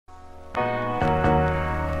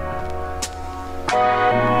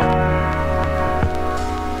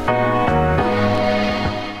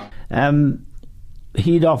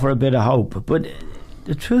he'd offer a bit of hope. But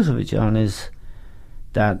the truth of it, John, is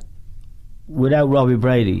that without Robbie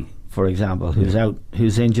Brady, for example,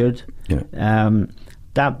 who's injured,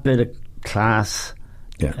 that bit of class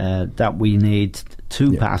that we need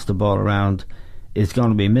to pass the ball around is going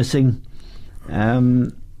to be missing.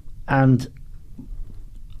 And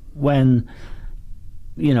when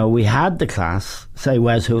we had the class, say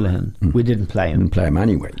Wes Hoolahan, we didn't play him. Didn't play him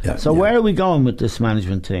anyway. So where are we going with this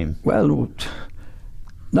management team? Well,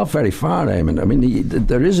 not very far, Eamon. I mean,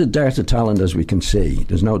 there is a dearth of talent, as we can see.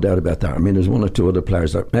 There's no doubt about that. I mean, there's one or two other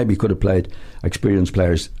players that maybe could have played, experienced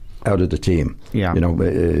players out of the team. Yeah.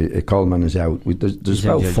 Coleman is out. There's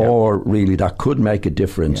about four really that could make a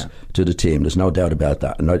difference to the team. There's no doubt about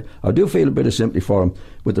that. And I do feel a bit of sympathy for him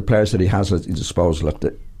with the players that he has at his disposal at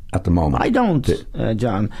the moment. I don't,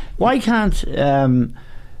 John. Why can't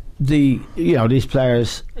these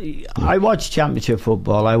players? I watch Championship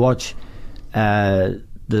football. I watch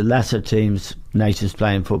the lesser teams, nations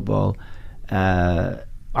playing football. I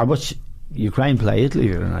watch Ukraine play Italy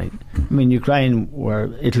tonight. I mean,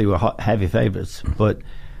 Italy were heavy favourites, but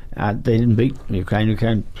they didn't beat Ukraine.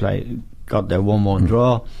 Ukraine got their 1-1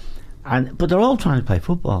 draw, but they're all trying to play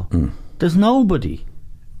football. There's nobody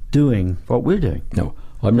doing what we're doing. No,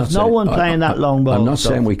 I'm not. There's no one playing that long ball. I'm not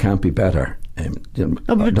saying we can't be better.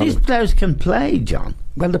 No, but these players can play, John.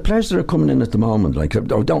 Well, the players that are coming in at the moment, I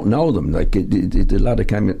don't know them. Like the lad that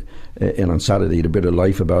came in on Saturday, had a bit of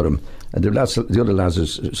life about him. And the other lads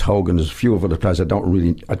is Hogan. There's a few of other players I don't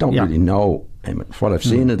really know. What I've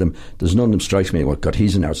seen of them, there's none of them strikes me. God,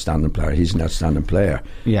 he's an outstanding player. He's an outstanding player.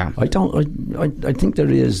 Yeah, I think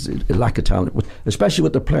there is a lack of talent, especially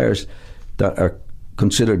with the players that are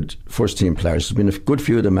considered first team players. There's been a good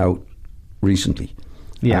few of them out recently.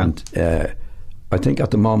 Yeah, and I think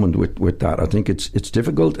at the moment with that, I think it's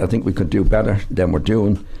difficult. I think we could do better than we're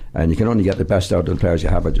doing, and you can only get the best out of the players you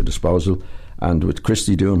have at your disposal. And with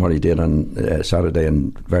Christie doing what he did on Saturday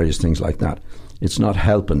and various things like that, it's not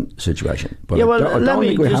helping the situation. But I don't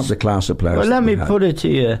think we have the class of players. Well, let me put it to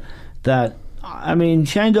you that, I mean,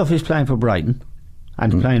 Shane Duffy's playing for Brighton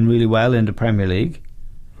and playing really well in the Premier League.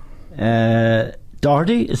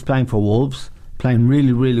 Doherty is playing for Wolves, playing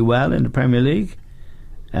really, really well in the Premier League.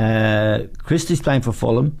 Christie's playing for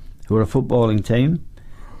Fulham, who are a footballing team.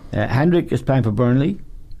 Hendrick is playing for Burnley,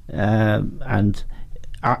 and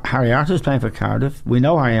Harry Arter is playing for Cardiff. We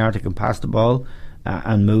know Harry Arter can pass the ball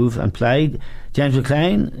and move and play. James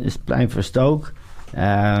McLean is playing for Stoke,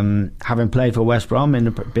 having played for West Brom,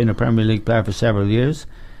 been a Premier League player for several years.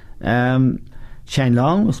 Shane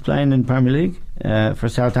Long was playing in Premier League for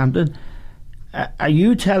Southampton. Are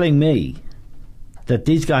you telling me that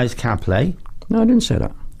these guys can't play? No, I didn't say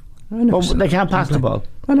that. They can't pass the ball.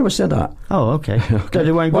 I never said that. Oh, okay. Because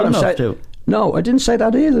they weren't good enough to. No, I didn't say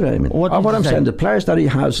that either, Eamon. What I'm saying, the players that he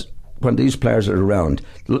has, when these players are around,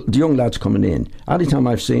 the young lads coming in, any time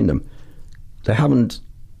I've seen them, they haven't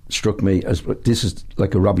struck me as this is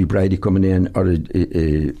like a Robbie Brady coming in, or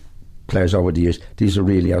players over the years. These are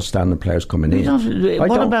really outstanding players coming in.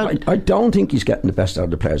 I don't think he's getting the best out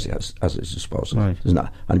of the players he has at his disposal. Right. Isn't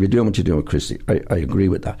that? And if you're doing what you're doing with Christie, I agree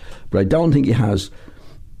with that. But I don't think he has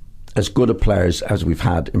as good a players as we've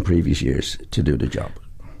had in previous years to do the job.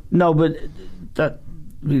 No, but that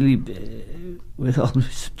really, with all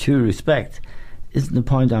due respect, isn't the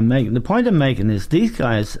point I'm making. The point I'm making is these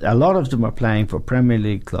guys, a lot of them are playing for Premier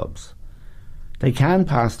League clubs. They can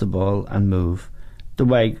pass the ball and move the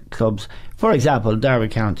way clubs, for example, Derby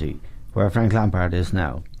County, where Frank Lampard is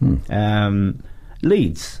now.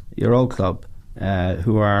 Leeds, your old club,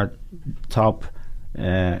 who are top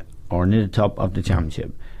or near the top of the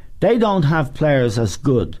Championship. They don't have players as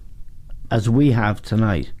good as we have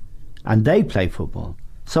tonight, and they play football.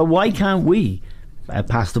 So why can't we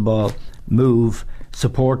pass the ball, move,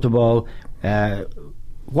 support the ball?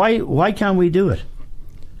 Why can't we do it?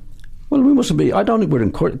 Well, we mustn't be. I don't think we're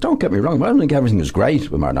encouraged. Don't get me wrong. I don't think everything is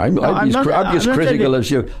great with Martin. I'd be as critical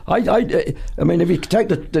as you. I mean, if you take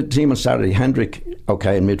the team on Saturday, Hendrick,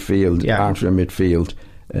 okay, in midfield, Archer in midfield.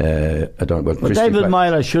 I don't know. Well, David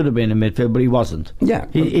Myler should have been in midfield, but he wasn't. Yeah,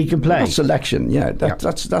 he can play. That's selection. Yeah,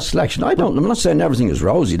 that's selection. I'm not saying everything is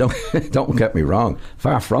rosy. Don't get me wrong.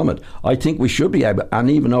 Far from it. I think we should be able, and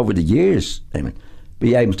even over the years,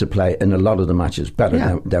 be able to play in a lot of the matches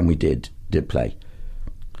better than we did play.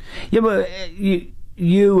 Yeah, but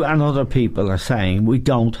you and other people are saying we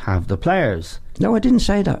don't have the players. No, I didn't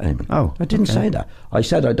say that, Eamon. Oh, I didn't say that. I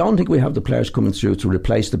said I don't think we have the players coming through to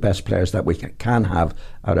replace the best players that we can have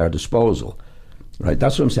at our disposal. Right,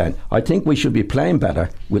 that's what I'm saying. I think we should be playing better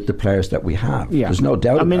with the players that we have. Yeah. There's no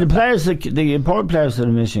doubt. I mean, the important players that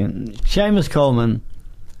are missing, Seamus Coleman,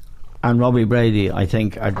 and Robbie Brady, I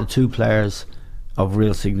think, are the two players of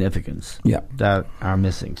real significance that are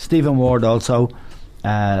missing. Stephen Ward also,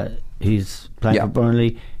 he's playing for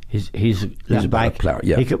Burnley. He's left back. Player,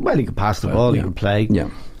 yeah. He could pass the ball. He can play. Yeah.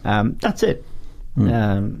 That's it.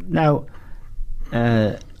 Now,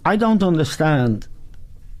 I don't understand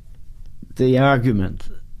the argument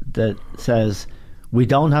that says we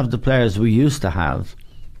don't have the players we used to have,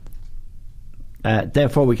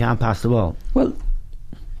 therefore we can't pass the ball. Well,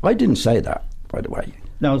 I didn't say that, by the way.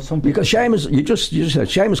 No, because Seamus, you just said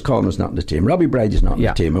Seamus Coleman's not in the team, Robbie Brady's not in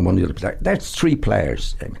the team, and one of the other players. That's three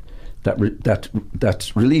players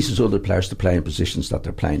that releases other players to play in positions that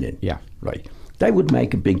they're playing in. Yeah, right. They would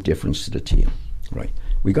make a big difference to the team. Right.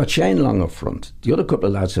 We got Shane Long up front. The other couple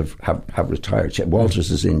of lads have retired.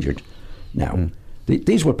 Walters is injured now.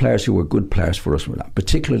 These were players who were good players for us,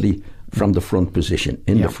 particularly from the front position,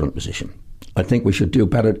 the front position. I think we should do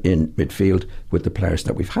better in midfield with the players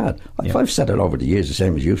that we've had. I've said it over the years, the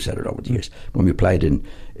same as you've said it over the years, when we played in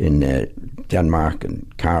Denmark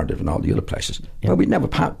and Cardiff and all the other places. Well, we never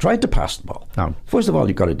tried to pass the ball. No. First of all,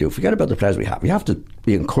 you've got to forget about the players we have. We have to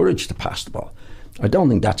be encouraged to pass the ball. I don't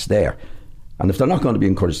think that's there. And if they're not going to be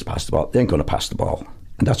encouraged to pass the ball, they ain't going to pass the ball.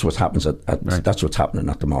 And that's what happens that's what's happening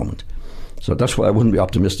at the moment. So that's why I wouldn't be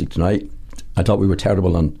optimistic tonight. I thought we were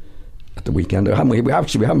terrible at the weekend. We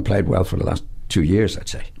haven't played well for the last 2 years, I'd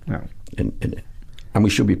say. No. And we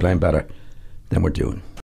should be playing better than we're doing.